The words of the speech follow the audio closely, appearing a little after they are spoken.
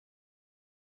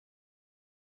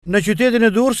Në qytetin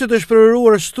e Durrësit është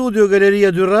përuruar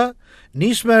Studio-Galeria Dyrrah,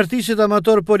 nismë e artistit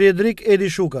amator poliedrik Edi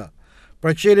Shuka.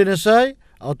 Për çeljen e saj,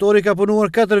 autori ka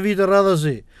punuar 4 vite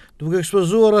radhazi, duke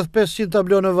ekspozuar rreth 500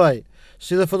 tablo në vaj,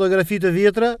 si dhe fotografi të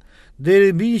vjetra,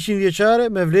 deri mbi 100 vjeçare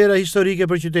me vlera historike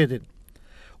për qytetin.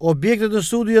 Objektet në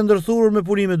studio janë ndërthurur me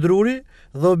punime druri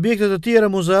dhe objekte të tjera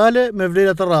muzeale me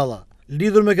vlera të rralla.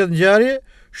 Lidhur me këtë ngjarje,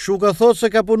 Shuka thotë se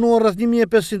ka punuar rreth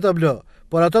 1500 tablo,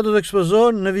 por ata do të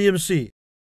ekspozohen në VMC.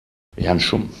 Janë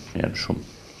shumë.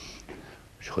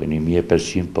 Shkojnë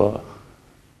 1500,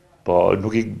 po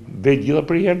nuk i vetë gjitha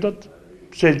për herë dot.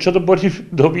 Se që të bëni,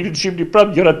 do vini të shihni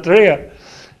prapë gjëra të reja.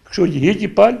 Kështu që hiq i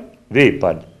palë, ve i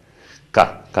palë.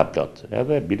 Ka plot.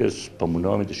 Edhe biles po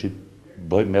mundohemi të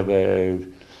bëjmë edhe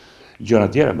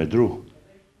gjëra tjera me dru.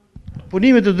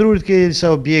 Punimet e drurit ke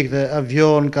disa objekte,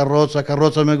 avion,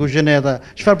 karroca me kuzhineta.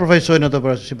 Çfarë përfaqësojnë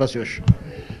ato sipas jush?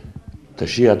 Të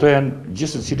ato janë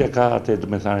gjithë secila ka atë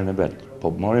domethënien e vet.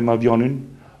 Po marrim avionin,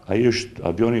 ai është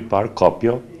avioni i parë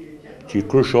kopjo që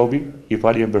Krushovi i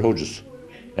fali Enver Hoxhës.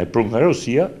 E prum nga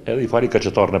Rusia edhe i fali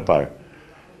kaçetorën e parë.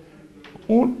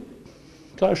 Unë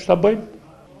tash ta bëjmë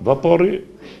vaporri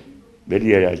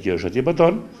Vlera që është atje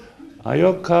beton.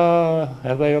 Ajo ka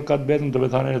të betën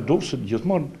domethënien e Durrësit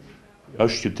gjithmonë.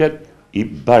 Është qytet i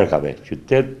barkave,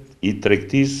 qytet i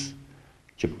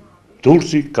tregtisë që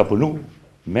Durrësi ka punu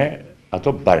me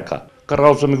ato barka.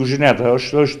 Karroca me kuzhineta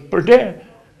është për ne.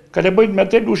 Ka le bëjnë me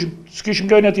atë lushim, s'kishim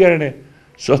lojnë atjere ne.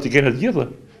 Sot i kene të gjithë.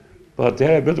 Po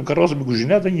atëherë vetëm karroca me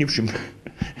kuzhineta njifshim.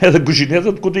 Edhe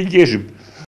kuzhinetat ku të ngjeshim.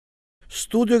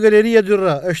 Studio-Galeria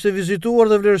Dyrrah është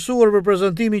vizituar dhe vlerësuar për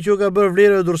prezantimin që u ka bërë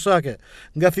vlerave durrësake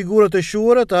nga figurat e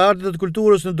shuara të artit dhe të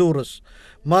kulturës në Durrës.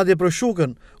 Madje për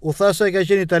Shukën u tha se ka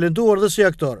qenë i talentuar dhe si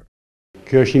aktor.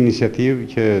 Kjo është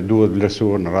iniciativë që duhet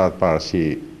vlerësuar në radhë parë si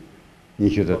një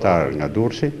qytetar nga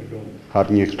Durrësi, hap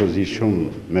një ekspozitë shumë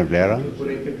me vlera,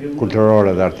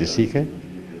 kulturore dhe artistike,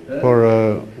 por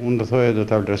unë do thoya do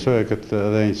ta vlerësoja këtë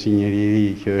edhe si njëri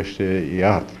që është i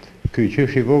artit. Ky që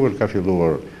është i vogël ka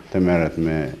filluar të merret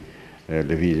me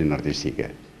lëvizjen artistike.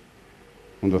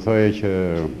 Unë do thoya që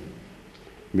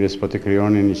mbes po të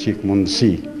krijonin një çik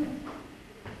mundësi,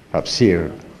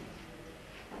 hapësirë,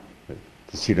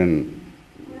 të cilën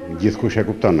gjithkush e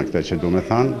kupton në këtë që du me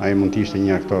thanë, ai mund të ishte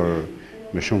një aktor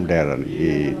me shumë vlerën i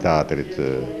teatrit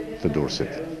të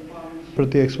Durrësit. Për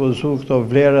të ekspozuar këto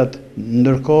vlerat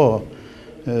ndërkohë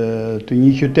të një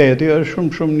qyteti është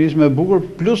shumë nismë e bukur,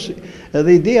 plus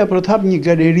edhe ideja për të hapë një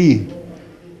galeri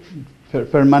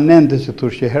permanente, si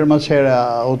thosh, që her mas here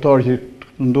autori që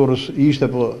në Durrës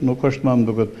ishte, po nuk është më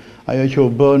duket. Ajo që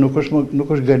u bë nuk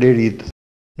është galerit.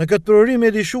 Në këtë përurim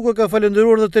Edi Shuka ka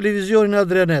falendëruar dhe Televizionin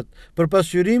AdriaNet për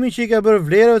pasqyrimin që i ka bërë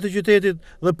vlerave të qytetit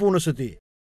dhe punës së tij.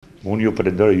 Unë ju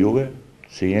falenderoj juve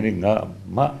se jeni nga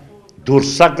ma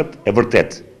durrësakët e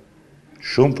vërtet.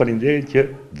 Shumë faleminderit që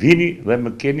vini dhe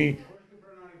më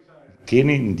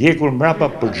keni ndjekur mbrapa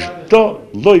për çdo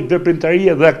lloj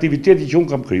veprimtarie dhe aktiviteti që unë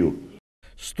kam kriju.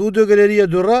 Studio-Galeria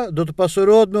Dyrrah do të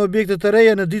pasurohet me objekte të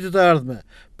reja në ditët e ardhme,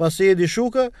 pasi Edi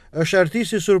Shuka është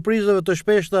artisti i surprizave të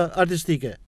shpeshta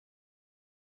artistike.